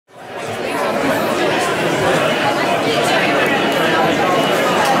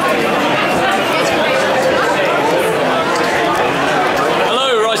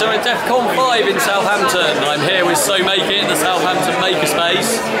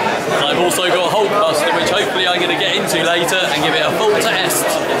And I've also got a Hulkbuster, which hopefully I'm going to get into later and give it a full test.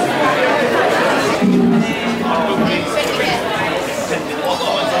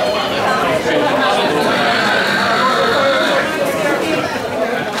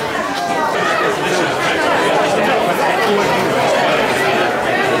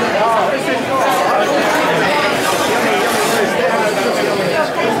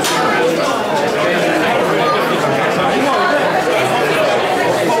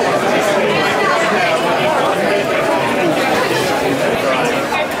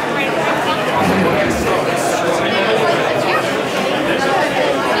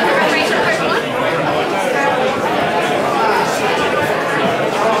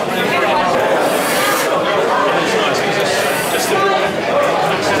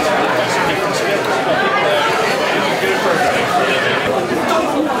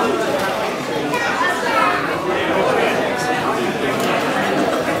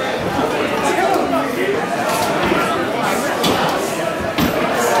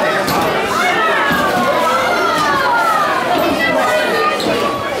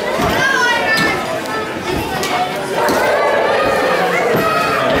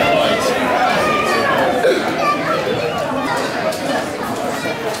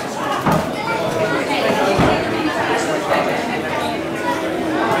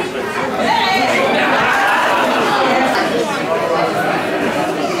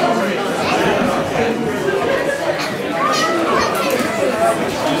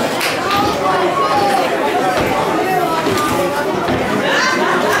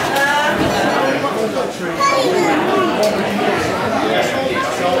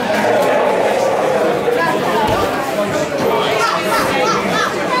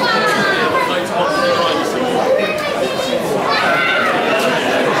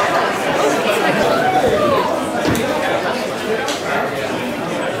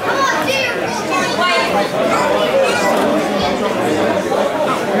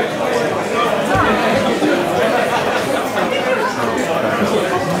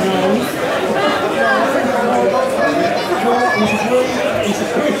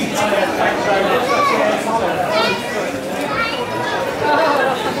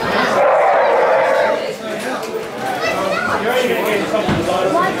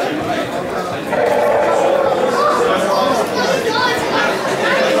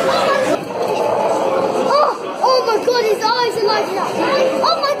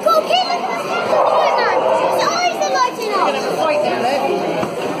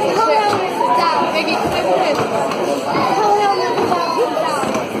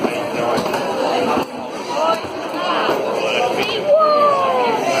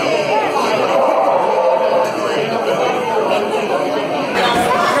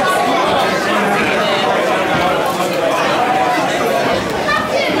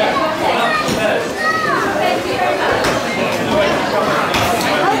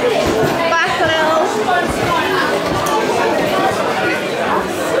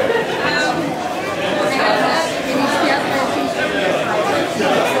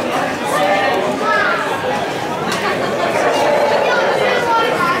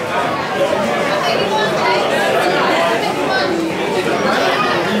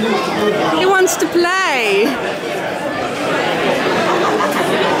 To play.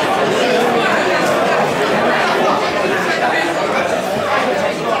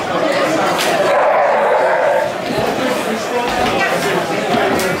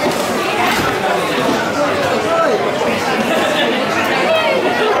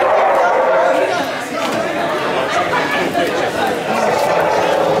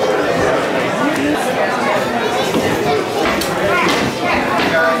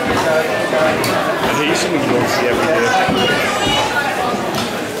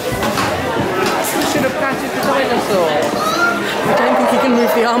 I don't think he can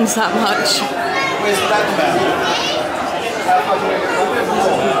move the arms that much. Where's the back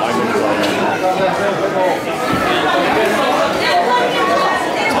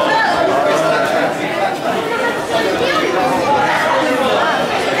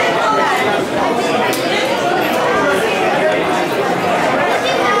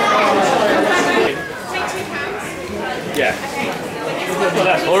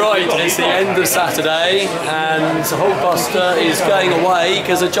Alright, it's the end of Saturday and Hulkbuster is going away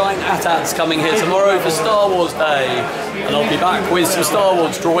because a giant AT-AT's coming here tomorrow for Star Wars Day. And I'll be back with some Star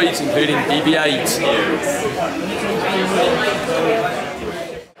Wars droids, including BB-8.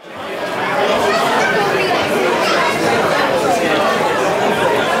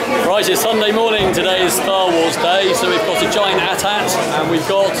 Right, it's Sunday morning, today is Star Wars Day, so we've got a giant AT-AT and we've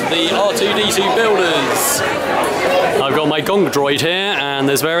got the R2-D2 builders. I've got my gong droid here, and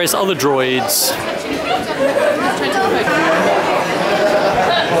there's various other droids.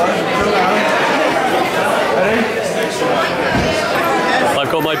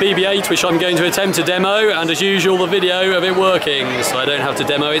 I've got my BB-8, which I'm going to attempt to demo, and as usual the video of it working, so I don't have to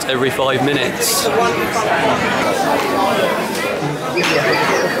demo it every 5 minutes.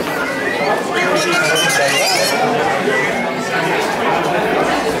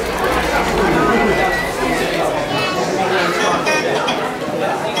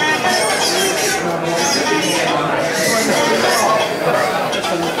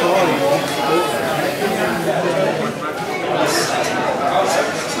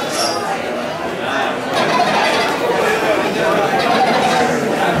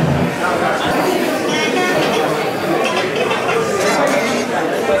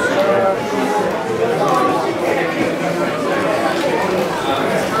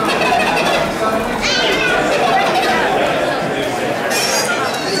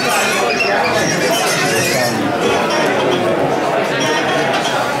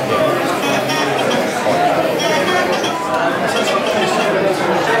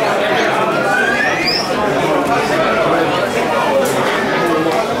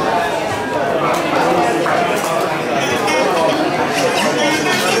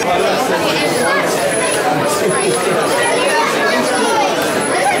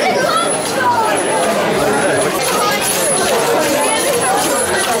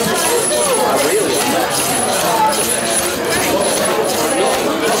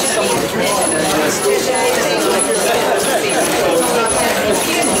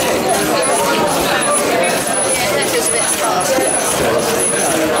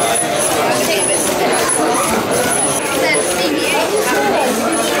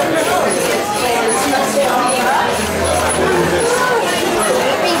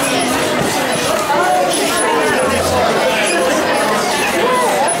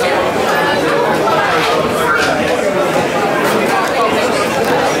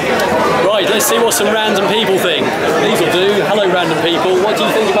 See what some random people think. These will do. Hello random people, what do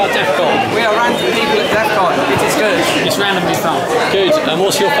you think about DEF CON? We are random people at DEF CON. It is good. It's randomly fun. Good. And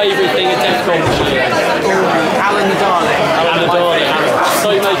what's your favourite thing at DEF CON this year? Alan the Dalek. Alan the Dalek.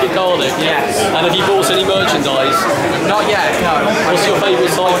 So make a Dalek. Yes. And have you bought any merchandise? Not yet, no. What's your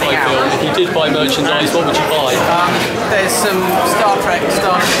favourite sci-fi film? If you did buy merchandise, what would you buy? There's some Star Trek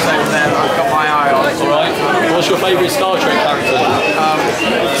starships over there that I've got my eye on. Alright. What's your favourite Star Trek character?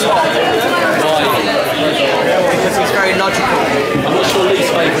 Spock. Why? Because he's very logical. And what's your least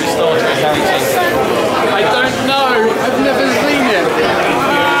favourite Star Trek character? I don't know. I've never seen it.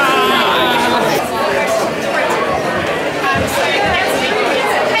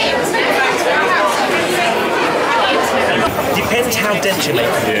 Depends how dense you make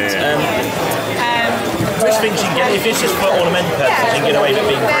it. Most things you can get, if it's just for ornamental purposes, you can get away with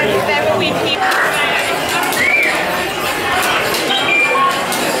being green.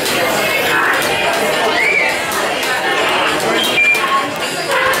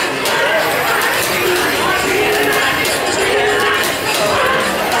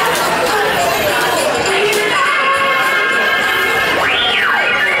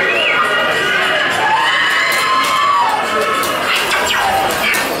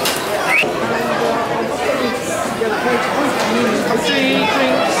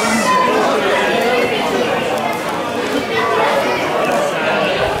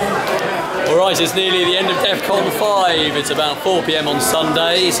 It's nearly the end of DEF CON 5. It's about 4 PM on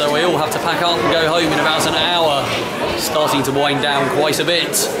Sunday, so we all have to pack up and go home in about an hour. Starting to wind down quite a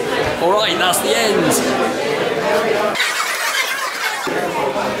bit. Alright, that's the end.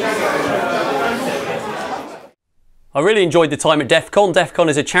 I really enjoyed the time at DEF CON. DEF CON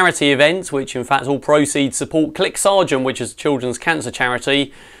is a charity event, which in fact all proceeds support Click Sargent, which is a children's cancer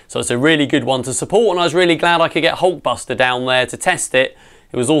charity. So it's a really good one to support, and I was really glad I could get Hulkbuster down there to test it.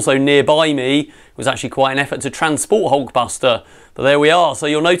 It was also nearby me. It was actually quite an effort to transport Hulkbuster, but there we are. So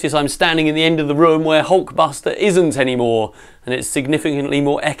you'll notice I'm standing in the end of the room where Hulkbuster isn't anymore, and it's significantly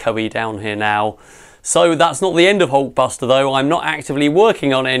more echoey down here now. So that's not the end of Hulkbuster though. I'm not actively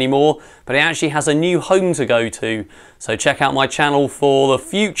working on it anymore, but it actually has a new home to go to. So check out my channel for the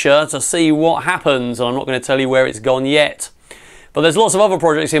future to see what happens, and I'm not going to tell you where it's gone yet. But there's lots of other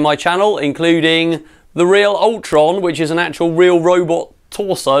projects in my channel, including the real Ultron, which is an actual real robot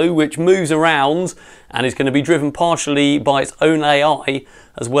torso which moves around and is going to be driven partially by its own AI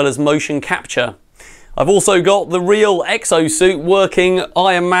as well as motion capture. I've also got the real exosuit working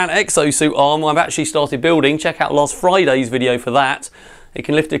Iron Man exosuit arm I've actually started building. Check out last Friday's video for that. It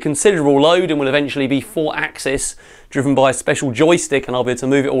can lift a considerable load and will eventually be 4-axis, driven by a special joystick, and I'll be able to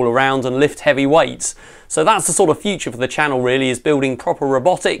move it all around and lift heavy weights. So that's the sort of future for the channel really, is building proper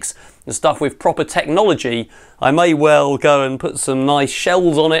robotics and stuff with proper technology. I may well go and put some nice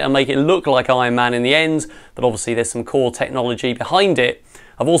shells on it and make it look like Iron Man in the end, but obviously there's some core technology behind it.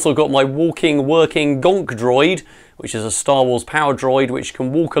 I've also got my walking, working Gonk droid, which is a Star Wars power droid which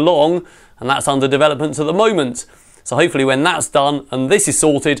can walk along, and that's under development at the moment. So hopefully when that's done and this is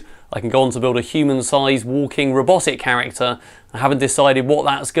sorted, I can go on to build a human-sized walking robotic character. I haven't decided what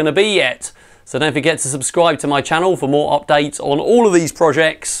that's going to be yet. So don't forget to subscribe to my channel for more updates on all of these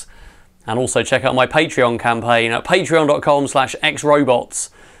projects. And also check out my Patreon campaign at patreon.com/XRobots,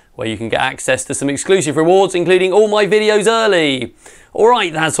 where you can get access to some exclusive rewards, including all my videos early.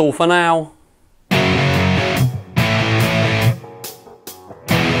 Alright, that's all for now.